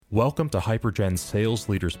Welcome to Hypergen's Sales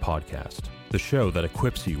Leaders Podcast, the show that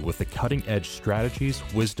equips you with the cutting-edge strategies,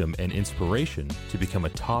 wisdom, and inspiration to become a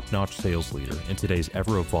top-notch sales leader in today's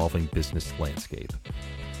ever-evolving business landscape.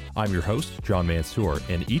 I'm your host, John Mansour,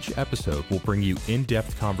 and each episode will bring you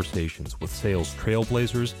in-depth conversations with sales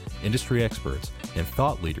trailblazers, industry experts, and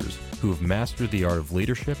thought leaders who have mastered the art of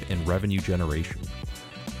leadership and revenue generation.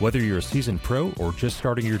 Whether you're a seasoned pro or just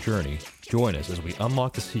starting your journey, join us as we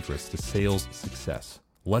unlock the secrets to sales success.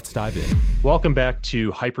 Let's dive in. Welcome back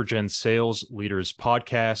to Hypergen Sales Leaders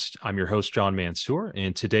Podcast. I'm your host, John Mansour,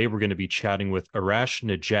 and today we're going to be chatting with Arash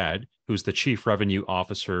Nejad, who's the Chief Revenue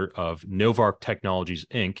Officer of Novarc Technologies,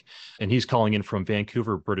 Inc., and he's calling in from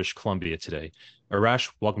Vancouver, British Columbia today.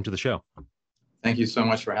 Arash, welcome to the show. Thank you so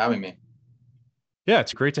much for having me. Yeah,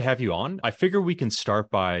 it's great to have you on. I figure we can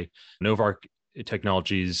start by Novarc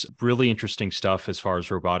Technologies, really interesting stuff as far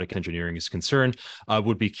as robotic engineering is concerned. I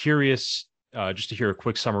would be curious just to hear a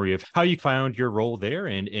quick summary of how you found your role there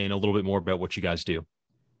and a little bit more about what you guys do.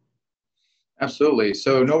 Absolutely.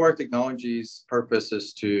 So Novarc Technologies' purpose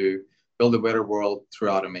is to build a better world through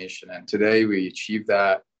automation. And today we achieve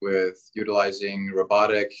that with utilizing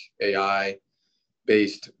robotic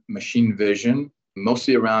AI-based machine vision,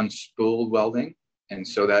 mostly around spool welding. And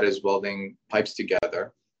so that is welding pipes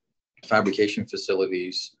together, fabrication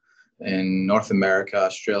facilities in North America,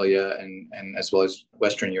 Australia, and as well as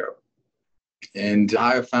Western Europe. And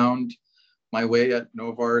I have found my way at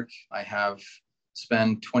Novarc. I have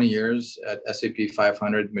spent 20 years at SAP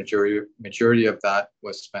 500. Majority of that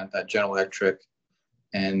was spent at General Electric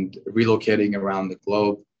and relocating around the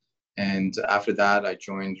globe. And after that, I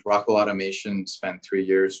joined Rockwell Automation, spent 3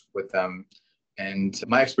 years with them. And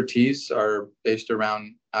my expertise are based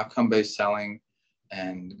around outcome-based selling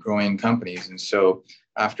and growing companies. And so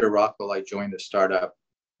after Rockwell, I joined a startup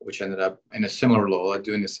which ended up in a similar role,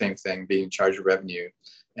 doing the same thing, being in charge of revenue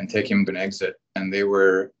and taking them to an exit. And they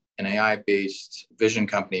were an AI-based vision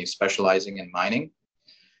company specializing in mining.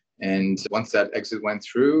 And once that exit went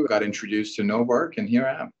through, got introduced to Novarc, and here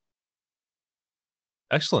I am.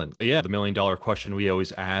 Excellent. Yeah, the million-dollar question we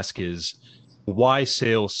always ask is, why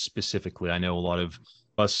sales specifically? I know a lot of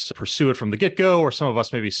us pursue it from the get-go, or some of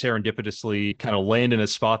us maybe serendipitously kind of land in a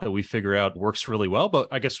spot that we figure out works really well. But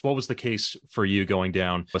I guess what was the case for you going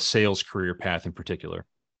down a sales career path in particular?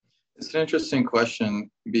 It's an interesting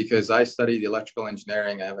question because I studied electrical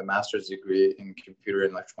engineering. I have a master's degree in computer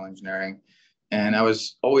and electrical engineering. And I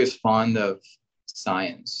was always fond of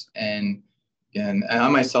science. And I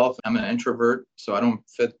myself, I'm an introvert, so I don't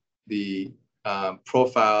fit the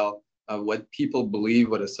profile of what people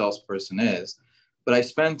believe what a salesperson is. But I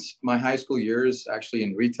spent my high school years actually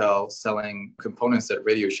in retail selling components at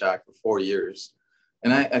Radio Shack for 4 years.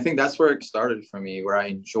 And I think that's where it started for me, where I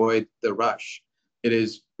enjoyed the rush. It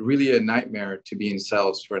is really a nightmare to be in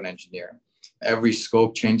sales for an engineer. Every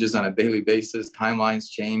scope changes on a daily basis.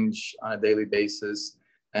 Timelines change on a daily basis.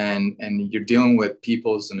 And you're dealing with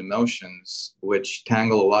people's and emotions, which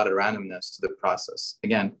tangle a lot of randomness to the process.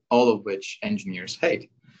 Again, all of which engineers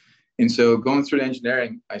hate. And so going through the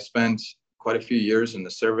engineering, I spent quite a few years in the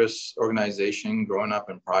service organization, growing up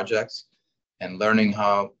in projects and learning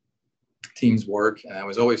how teams work. And I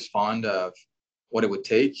was always fond of what it would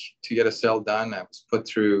take to get a sale done. I was put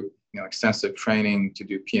through extensive training to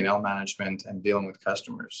do P&L management and dealing with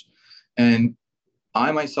customers. And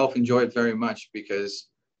I myself enjoy it very much because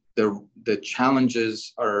the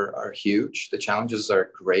challenges are huge. The challenges are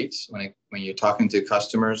great when you're talking to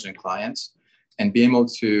customers and clients, and being able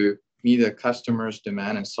to meet a customer's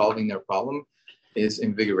demand and solving their problem is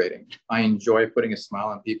invigorating. I enjoy putting a smile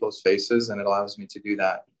on people's faces, and it allows me to do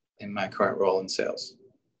that in my current role in sales.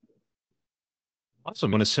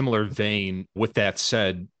 Awesome. In a similar vein, with that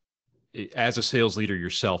said, as a sales leader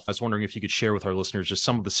yourself, I was wondering if you could share with our listeners just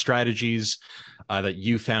some of the strategies that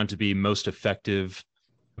you found to be most effective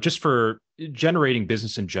just for generating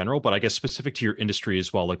business in general, but I guess specific to your industry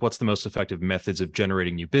as well. Like, what's the most effective methods of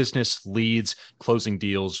generating new business, leads, closing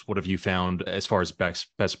deals? What have you found as far as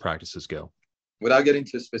best practices go? Without getting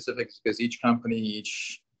to specifics, because each company,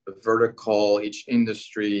 each vertical, each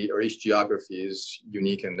industry, or each geography is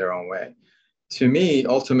unique in their own way. To me,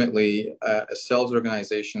 ultimately, a sales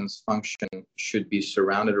organization's function should be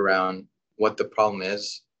surrounded around what the problem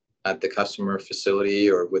is at the customer facility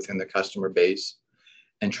or within the customer base,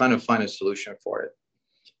 and trying to find a solution for it.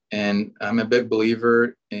 And I'm a big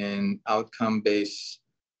believer in outcome-based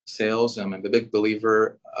sales. I'm a big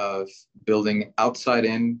believer of building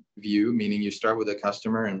outside-in view, meaning you start with a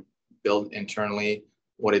customer and build internally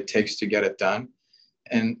what it takes to get it done.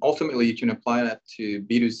 And ultimately, you can apply that to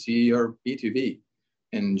B2C or B2B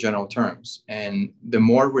in general terms. And the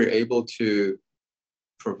more we're able to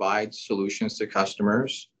provide solutions to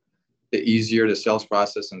customers, the easier the sales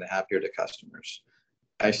process and the happier the customers.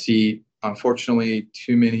 I see, unfortunately,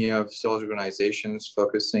 too many of sales organizations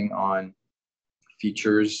focusing on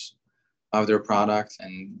features of their product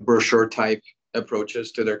and brochure type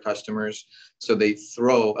approaches to their customers. So they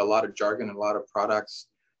throw a lot of jargon and a lot of products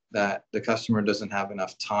that the customer doesn't have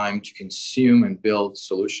enough time to consume and build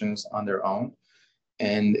solutions on their own.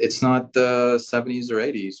 And it's not the 70s or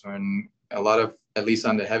 80s when a lot of, at least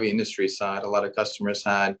on the heavy industry side, a lot of customers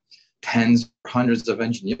had tens or hundreds of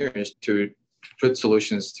engineers to put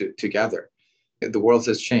solutions together. The world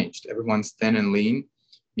has changed. Everyone's thin and lean,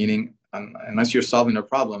 meaning unless you're solving a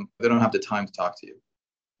problem, they don't have the time to talk to you.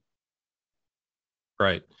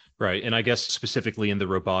 Right, right. And I guess specifically in the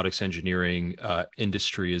robotics engineering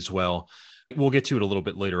industry as well. We'll get to it a little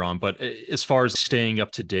bit later on, but as far as staying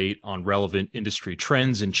up to date on relevant industry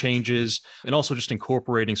trends and changes, and also just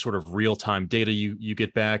incorporating sort of real-time data you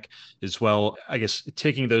get back as well, I guess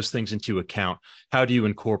taking those things into account, how do you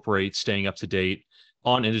incorporate staying up to date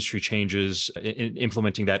on industry changes,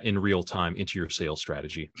 implementing that in real time into your sales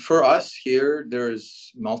strategy? For us here,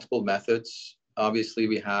 there's multiple methods.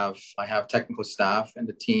 Obviously, I have technical staff and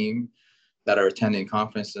the team that are attending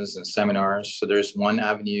conferences and seminars. So there's one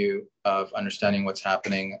avenue of understanding what's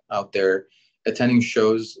happening out there, attending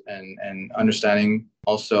shows and understanding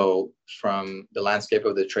also from the landscape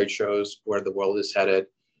of the trade shows where the world is headed.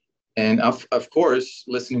 And of course,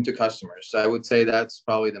 listening to customers. So I would say that's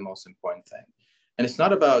probably the most important thing. And it's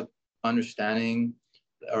not about understanding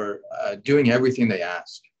or doing everything they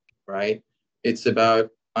ask, right? It's about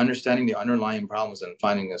understanding the underlying problems and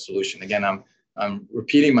finding a solution. Again, I'm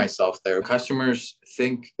repeating myself there. Customers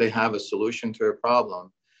think they have a solution to a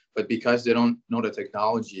problem, but because they don't know the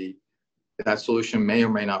technology, that solution may or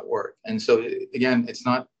may not work. And so again, it's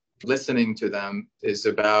not listening to them, it's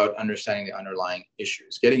about understanding the underlying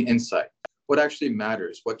issues, getting insight, what actually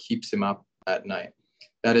matters, what keeps them up at night.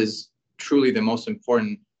 That is truly the most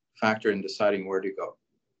important factor in deciding where to go.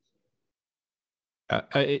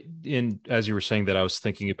 And as you were saying that, I was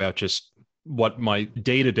thinking about just what my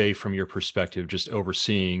day-to-day from your perspective, just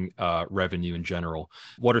overseeing revenue in general.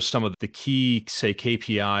 What are some of the key, say,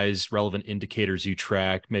 KPIs, relevant indicators you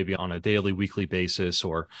track, maybe on a daily, weekly basis,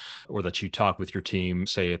 or that you talk with your team,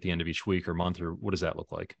 say, at the end of each week or month, or what does that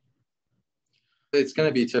look like? It's going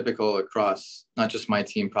to be typical across not just my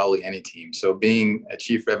team, probably any team. So being a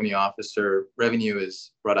chief revenue officer, revenue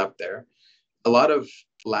is right up there. A lot of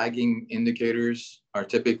lagging indicators are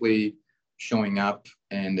typically showing up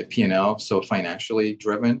in the P&L, so financially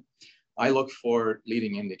driven. I look for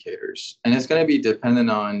leading indicators, and it's going to be dependent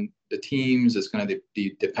on the teams. It's going to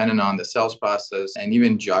be dependent on the sales process and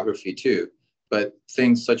even geography too. But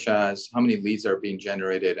things such as how many leads are being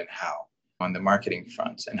generated and how on the marketing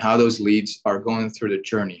front, and how those leads are going through the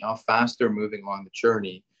journey, how fast they're moving along the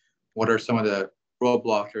journey, what are some of the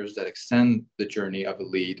roadblockers that extend the journey of a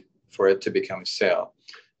lead for it to become a sale.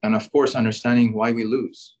 And of course, understanding why we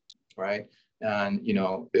lose, right? And,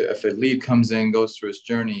 if a lead comes in, goes through its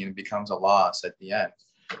journey and becomes a loss at the end,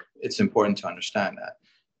 it's important to understand that.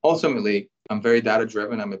 Ultimately, I'm very data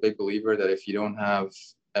driven. I'm a big believer that if you don't have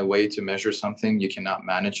a way to measure something, you cannot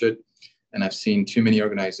manage it. And I've seen too many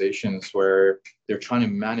organizations where they're trying to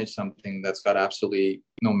manage something that's got absolutely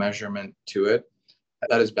no measurement to it.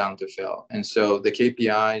 That is bound to fail. And so the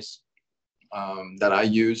KPIs that I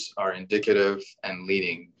use are indicative and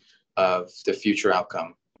leading of the future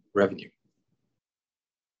outcome, revenue.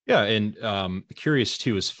 Yeah, and curious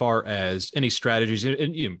too, as far as any strategies,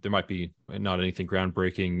 and there might be not anything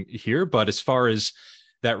groundbreaking here, but as far as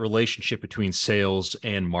that relationship between sales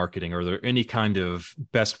and marketing, are there any kind of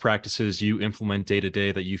best practices you implement day to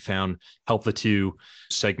day that you found help the two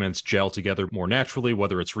segments gel together more naturally,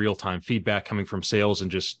 whether it's real-time feedback coming from sales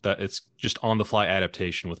and just that it's just on-the-fly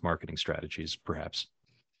adaptation with marketing strategies, perhaps?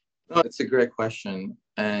 No, it's a great question.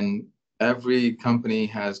 And every company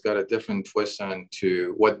has got a different twist on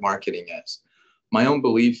to what marketing is. My own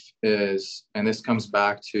belief is, and this comes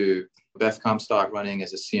back to Beth Comstock running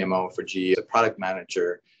as a CMO for GE, a product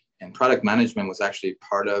manager, and product management was actually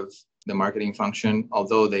part of the marketing function.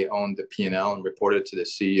 Although they owned the P&L and reported to the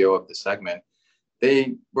CEO of the segment,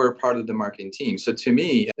 they were part of the marketing team. So to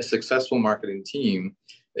me, a successful marketing team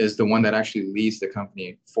is the one that actually leads the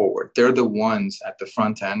company forward. They're the ones at the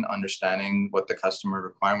front end understanding what the customer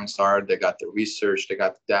requirements are. They got the research, they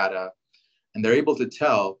got the data, and they're able to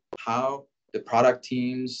tell how the product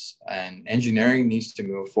teams and engineering needs to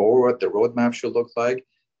move forward, what the roadmap should look like.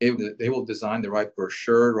 They will design the right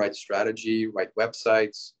brochure, right strategy, right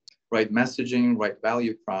websites, right messaging, right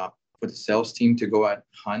value prop for the sales team to go out,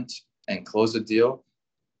 hunt, and close a deal.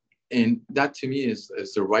 And that to me is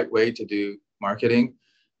the right way to do marketing.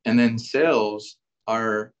 And then sales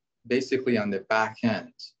are basically on the back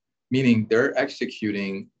end, meaning they're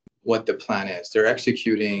executing what the plan is. They're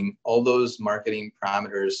executing all those marketing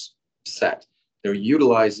parameters set. They're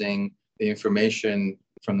utilizing the information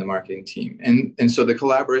from the marketing team. And so the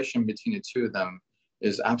collaboration between the two of them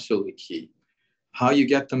is absolutely key. How you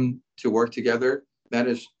get them to work together, that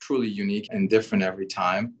is truly unique and different every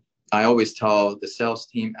time. I always tell the sales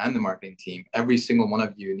team and the marketing team, every single one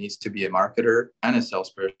of you needs to be a marketer and a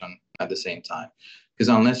salesperson at the same time. Because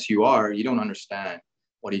unless you are, you don't understand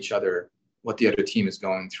what the other team is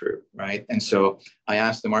going through, right? And so I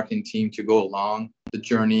asked the marketing team to go along the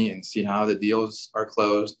journey and see how the deals are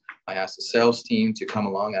closed. I asked the sales team to come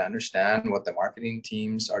along and understand what the marketing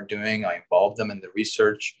teams are doing. I involved them in the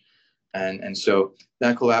research. And so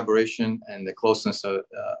that collaboration and the closeness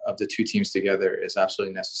of the two teams together is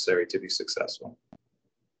absolutely necessary to be successful.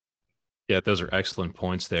 Yeah, those are excellent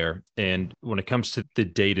points there. And when it comes to the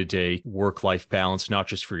day-to-day work-life balance, not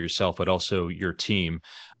just for yourself, but also your team,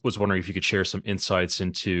 I was wondering if you could share some insights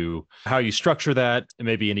into how you structure that, and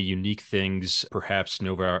maybe any unique things, perhaps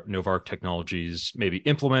Novarc Technologies maybe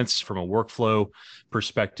implements from a workflow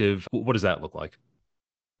perspective. What does that look like?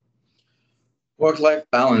 Work-life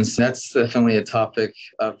balance, that's definitely a topic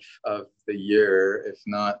of the year, if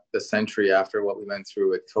not the century after what we went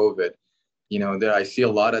through with COVID. I see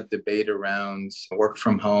a lot of debate around work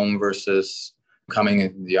from home versus coming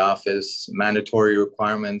into the office. Mandatory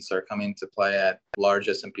requirements are coming to play at large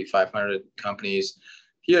S&P 500 companies.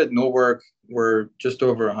 Here at Novarc, we're just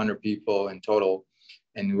over 100 people in total,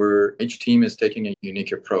 and each team is taking a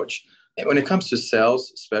unique approach. And when it comes to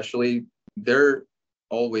sales, especially, they're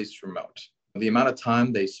always remote. The amount of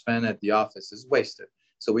time they spend at the office is wasted.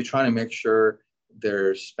 So we try to make sure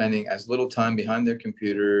they're spending as little time behind their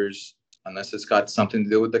computers, unless it's got something to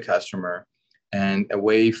do with the customer, and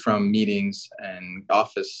away from meetings and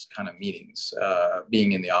office kind of meetings,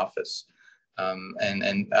 being in the office,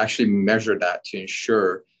 and actually measure that to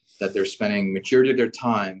ensure that they're spending majority of their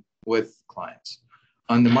time with clients.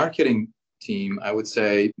 On the marketing team, I would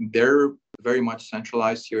say they're very much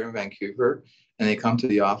centralized here in Vancouver, and they come to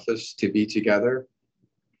the office to be together.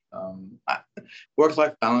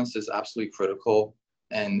 Work-life balance is absolutely critical.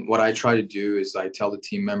 And what I try to do is I tell the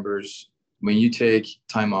team members, when you take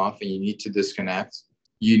time off and you need to disconnect,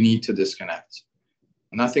 you need to disconnect.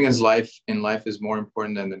 Nothing in life is more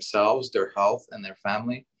important than themselves, their health, and their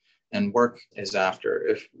family. And work is after.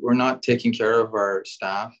 If we're not taking care of our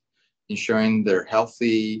staff, ensuring they're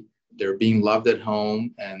healthy, they're being loved at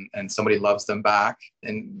home, and somebody loves them back,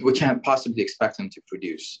 and we can't possibly expect them to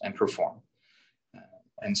produce and perform.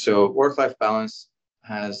 And so work-life balance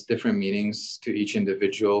has different meanings to each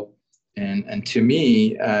individual. And to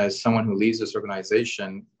me, as someone who leads this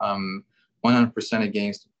organization, I'm 100%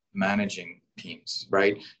 against managing teams,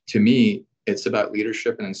 right? To me, it's about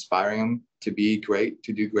leadership and inspiring them to be great,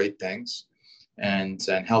 to do great things, and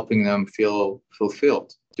helping them feel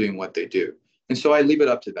fulfilled doing what they do. And so I leave it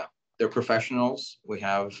up to them. They're professionals. We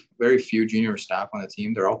have very few junior staff on the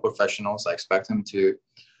team. They're all professionals. I expect them to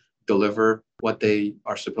deliver what they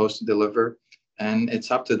are supposed to deliver. And it's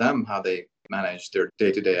up to them how they manage their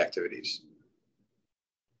day-to-day activities.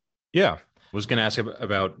 Yeah. I was going to ask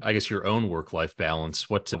about, I guess, your own work-life balance.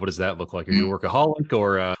 What does that look like? Are you a workaholic,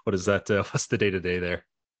 or what is that? What's the day-to-day there?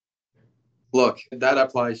 Look, that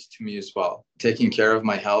applies to me as well. Taking care of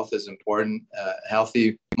my health is important. A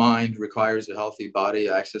healthy mind requires a healthy body.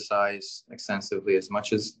 I exercise extensively as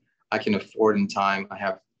much as I can afford in time. I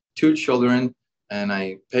have 2 children, and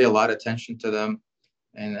I pay a lot of attention to them.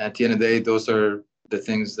 And at the end of the day, those are the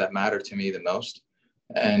things that matter to me the most.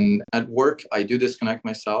 And at work, I do disconnect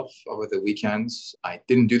myself over the weekends. I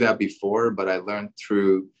didn't do that before, but I learned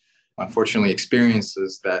through, unfortunately,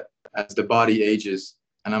 experiences that as the body ages,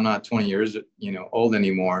 and I'm not 20 years, old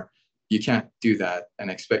anymore, you can't do that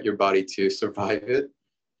and expect your body to survive it.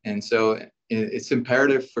 And so it's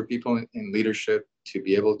imperative for people in leadership to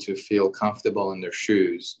be able to feel comfortable in their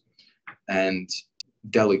shoes and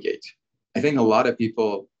delegate. I think a lot of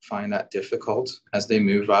people find that difficult as they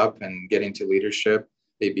move up and get into leadership.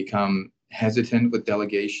 They become hesitant with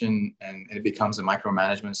delegation, and it becomes a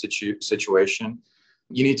micromanagement situation.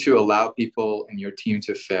 You need to allow people in your team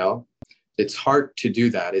to fail. It's hard to do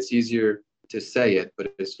that. It's easier to say it,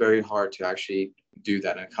 but it's very hard to actually do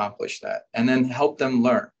that and accomplish that, and then help them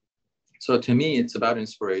learn. So to me, it's about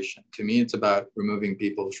inspiration. To me, it's about removing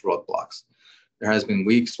people's roadblocks. There has been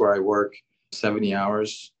weeks where I work 70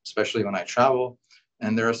 hours, especially when I travel.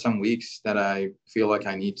 And there are some weeks that I feel like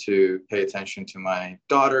I need to pay attention to my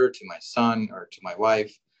daughter, to my son, or to my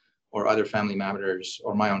wife. or other family matters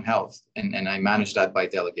or my own health. And I manage that by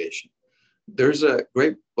delegation. There's a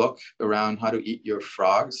great book around how to eat your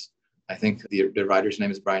frogs. I think the writer's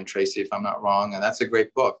name is Brian Tracy, if I'm not wrong. And that's a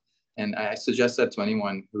great book. And I suggest that to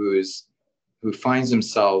anyone who finds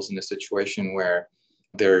themselves in a situation where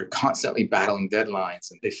they're constantly battling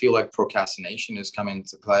deadlines and they feel like procrastination is coming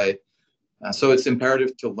into play. So it's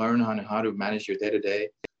imperative to learn on how to manage your day-to-day.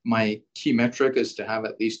 My key metric is to have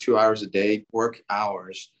at least 2 hours a day, work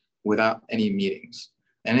hours without any meetings.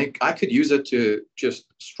 And I could use it to just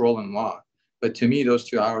stroll and walk. But to me, those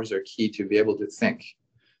 2 hours are key to be able to think.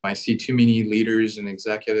 I see too many leaders and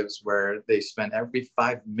executives where they spend every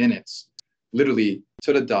 5 minutes, literally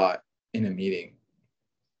to the dot, in a meeting.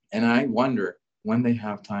 And I wonder when they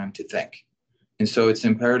have time to think. And so it's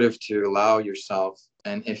imperative to allow yourself,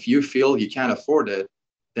 and if you feel you can't afford it,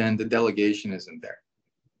 then the delegation isn't there,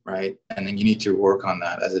 right? And then you need to work on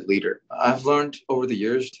that as a leader. I've learned over the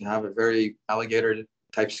years to have a very alligator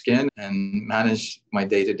type skin and manage my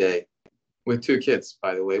day-to-day with 2 kids,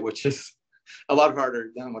 by the way, which is a lot harder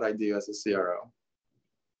than what I do as a CRO.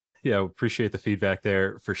 Yeah, appreciate the feedback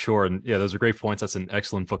there for sure. And yeah, those are great points. That's an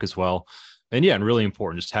excellent book as well. And yeah, and really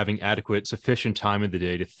important, just having adequate, sufficient time in the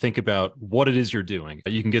day to think about what it is you're doing.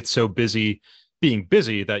 You can get so busy being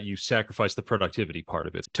busy that you sacrifice the productivity part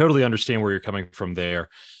of it. Totally understand where you're coming from there.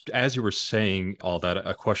 As you were saying all that,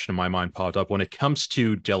 a question in my mind popped up. When it comes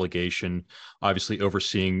to delegation, obviously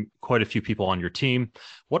overseeing quite a few people on your team,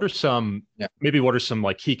 what are some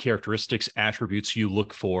like key characteristics, attributes you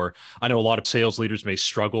look for? I know a lot of sales leaders may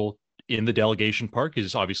struggle in the delegation part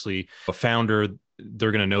because obviously a founder,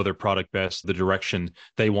 they're going to know their product best, the direction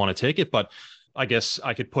they want to take it. But I guess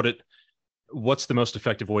I could put it, what's the most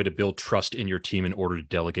effective way to build trust in your team in order to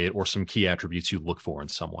delegate, or some key attributes you look for in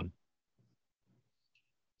someone?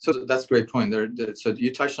 So that's a great point. So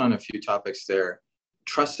you touched on a few topics there.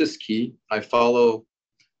 Trust is key. I follow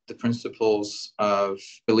the principles of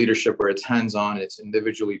the leadership where it's hands-on, it's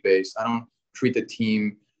individually based. I don't treat the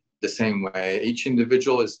team the same way. Each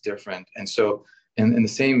individual is different. And so in the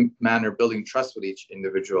same manner, building trust with each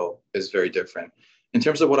individual is very different. In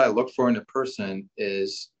terms of what I look for in a person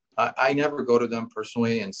is, I never go to them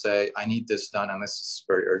personally and say, I need this done unless it's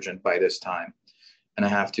very urgent by this time. And I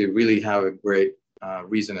have to really have a great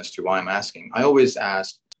reason as to why I'm asking. I always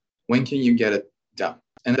ask, when can you get it done?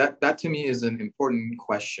 And that to me is an important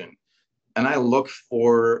question. And I look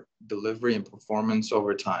for delivery and performance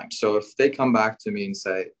over time. So if they come back to me and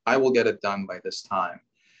say, I will get it done by this time,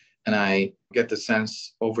 and I get the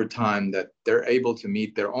sense over time that they're able to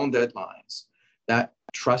meet their own deadlines, that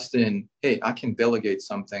trust in, hey, I can delegate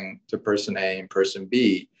something to person A and person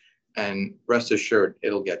B, and rest assured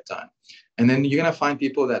it'll get done. And then you're going to find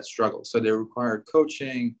people that struggle. So they require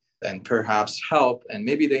coaching and perhaps help, and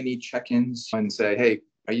maybe they need check-ins and say, hey,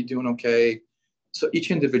 are you doing okay? So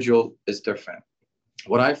each individual is different.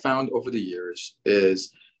 What I found over the years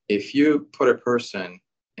is if you put a person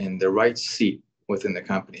in the right seat within the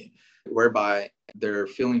company, whereby they're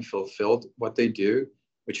feeling fulfilled what they do,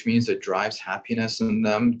 which means it drives happiness in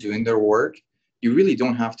them doing their work, you really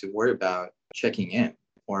don't have to worry about checking in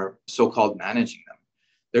or so-called managing them.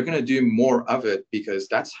 They're going to do more of it because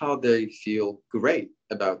that's how they feel great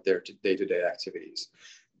about their day-to-day activities.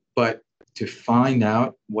 But to find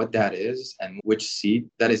out what that is and which seat,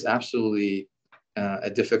 that is absolutely a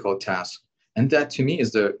difficult task. And that to me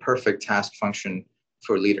is the perfect task function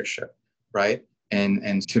for leadership, right?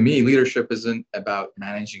 And to me, leadership isn't about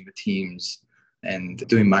managing the teams and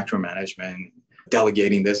doing micromanagement,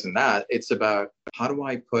 delegating this and that. It's about how do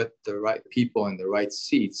I put the right people in the right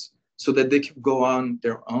seats so that they can go on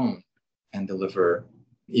their own and deliver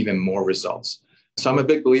even more results. So I'm a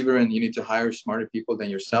big believer in you need to hire smarter people than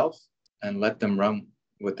yourself and let them run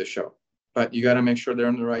with the show. But you got to make sure they're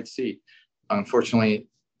in the right seat. Unfortunately,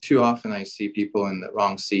 too often I see people in the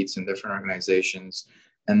wrong seats in different organizations,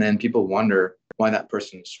 and then people wonder why that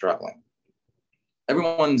person is struggling.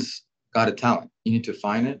 Everyone's got a talent. You need to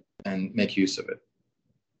find it and make use of it.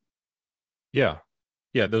 Yeah.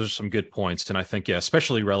 Yeah, those are some good points. And I think, yeah,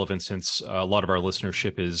 especially relevant since a lot of our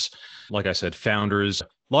listenership is, like I said, founders, a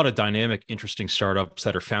lot of dynamic, interesting startups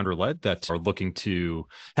that are founder-led that are looking to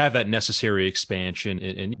have that necessary expansion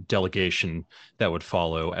and delegation that would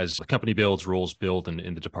follow as the company builds, roles build, and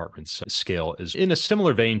the departments scale. Is in a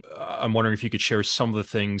similar vein, I'm wondering if you could share some of the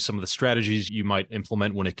things, some of the strategies you might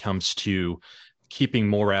implement when it comes to keeping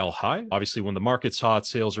morale high? Obviously, when the market's hot,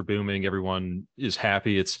 sales are booming, everyone is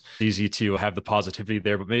happy. It's easy to have the positivity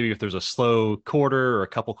there, but maybe if there's a slow quarter or a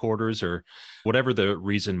couple quarters or whatever the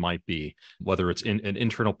reason might be, whether it's an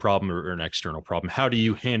internal problem or an external problem, how do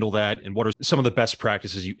you handle that? And what are some of the best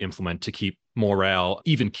practices you implement to keep morale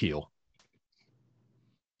even keel?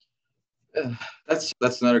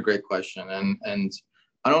 That's another great question, and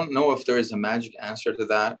I don't know if there is a magic answer to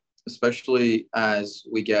that, especially as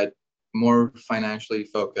we get more financially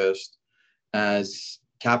focused, as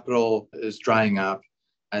capital is drying up,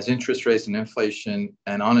 as interest rates and inflation,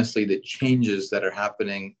 and honestly, the changes that are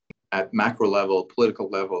happening at macro level, political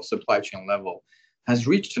level, supply chain level, has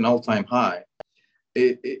reached an all-time high.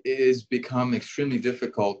 It has become extremely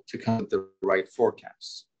difficult to come up with the right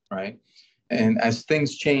forecasts, right? And as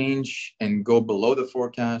things change and go below the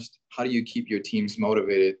forecast, how do you keep your teams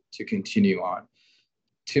motivated to continue on?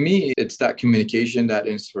 To me, it's that communication, that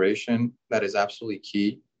inspiration that is absolutely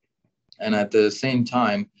key. And at the same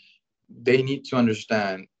time, they need to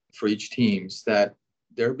understand for each teams that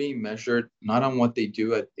they're being measured not on what they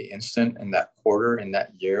do at the instant in that quarter, in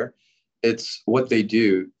that year. It's what they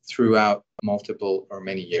do throughout multiple or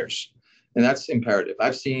many years. And that's imperative.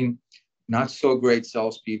 I've seen not so great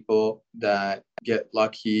salespeople that get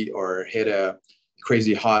lucky or hit a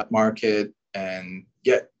crazy hot market and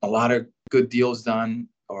get a lot of good deals done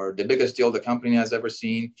or the biggest deal the company has ever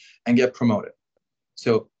seen and get promoted.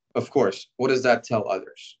 So, of course, what does that tell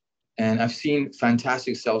others? And I've seen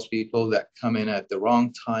fantastic salespeople that come in at the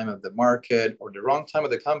wrong time of the market or the wrong time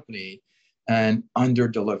of the company and under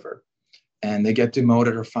deliver, and they get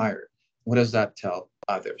demoted or fired. What does that tell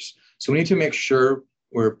others? So we need to make sure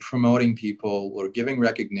we're promoting people, we're giving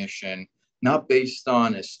recognition, not based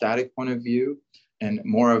on a static point of view and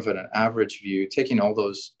more of an average view, taking all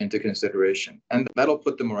those into consideration. And that'll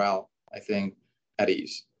put the morale, I think, at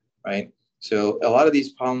ease, right? So a lot of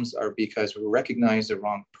these problems are because we recognize the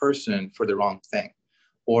wrong person for the wrong thing,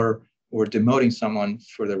 or we're demoting someone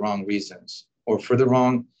for the wrong reasons, or for the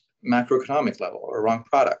wrong macroeconomic level or wrong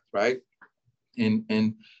product, right?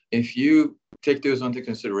 And if you take those into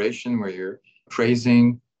consideration where you're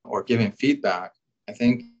praising or giving feedback, I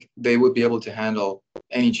think they would be able to handle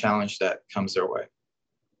any challenge that comes their way.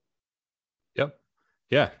 Yep.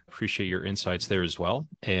 Yeah. Appreciate your insights there as well.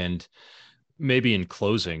 And maybe in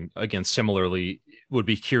closing, again, similarly, would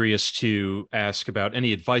be curious to ask about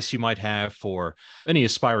any advice you might have for any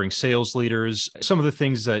aspiring sales leaders, some of the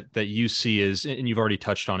things that you see as, and you've already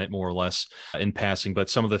touched on it more or less in passing, but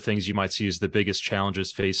some of the things you might see as the biggest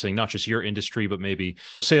challenges facing not just your industry, but maybe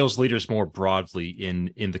sales leaders more broadly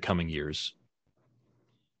in the coming years.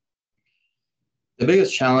 The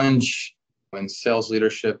biggest challenge in sales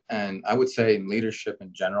leadership, and I would say in leadership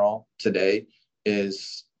in general today,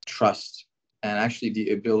 is trust and actually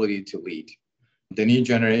the ability to lead. The new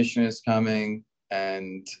generation is coming,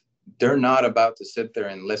 and they're not about to sit there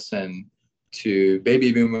and listen to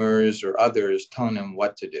baby boomers or others telling them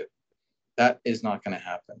what to do. That is not going to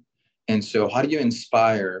happen. And so how do you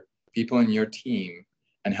inspire people in your team,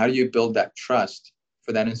 and how do you build that trust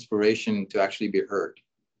for that inspiration to actually be heard?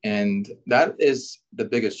 And that is the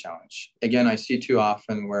biggest challenge. Again, I see too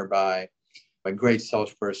often whereby a great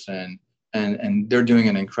salesperson and they're doing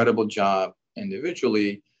an incredible job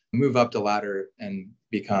individually, move up the ladder and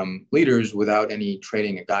become leaders without any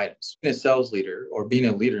training and guidance. Being a sales leader or being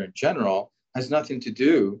a leader in general has nothing to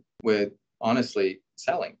do with, honestly,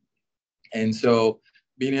 selling. And so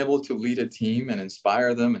being able to lead a team and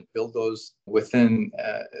inspire them and build those within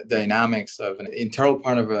dynamics of an internal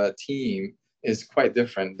part of a team is quite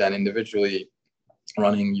different than individually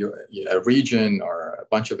running a region or a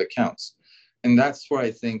bunch of accounts. And that's where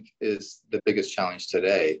I think is the biggest challenge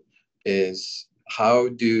today is how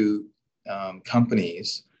do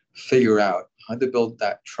companies figure out how to build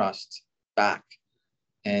that trust back?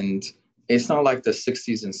 And it's not like the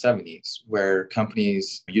 60s and 70s where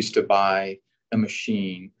companies used to buy a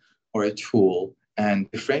machine or a tool and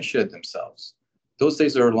differentiate themselves. Those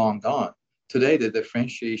days are long gone. Today, the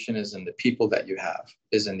differentiation is in the people that you have,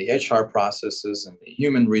 is in the HR processes and the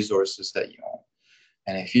human resources that you own.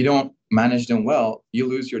 And if you don't manage them well, you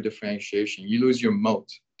lose your differentiation, you lose your moat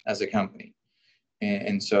as a company.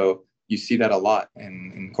 And so you see that a lot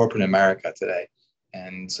in corporate America today.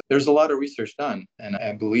 And so there's a lot of research done. And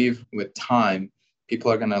I believe with time,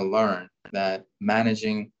 people are going to learn that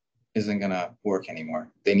managing isn't going to work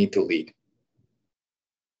anymore. They need to lead.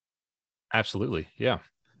 Absolutely. Yeah.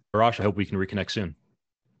 Arash, I hope we can reconnect soon.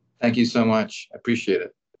 Thank you so much. I appreciate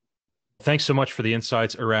it. Thanks so much for the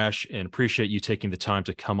insights, Arash, and appreciate you taking the time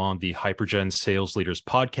to come on the Hypergen Sales Leaders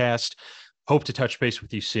podcast. Hope to touch base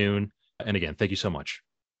with you soon. And again, thank you so much.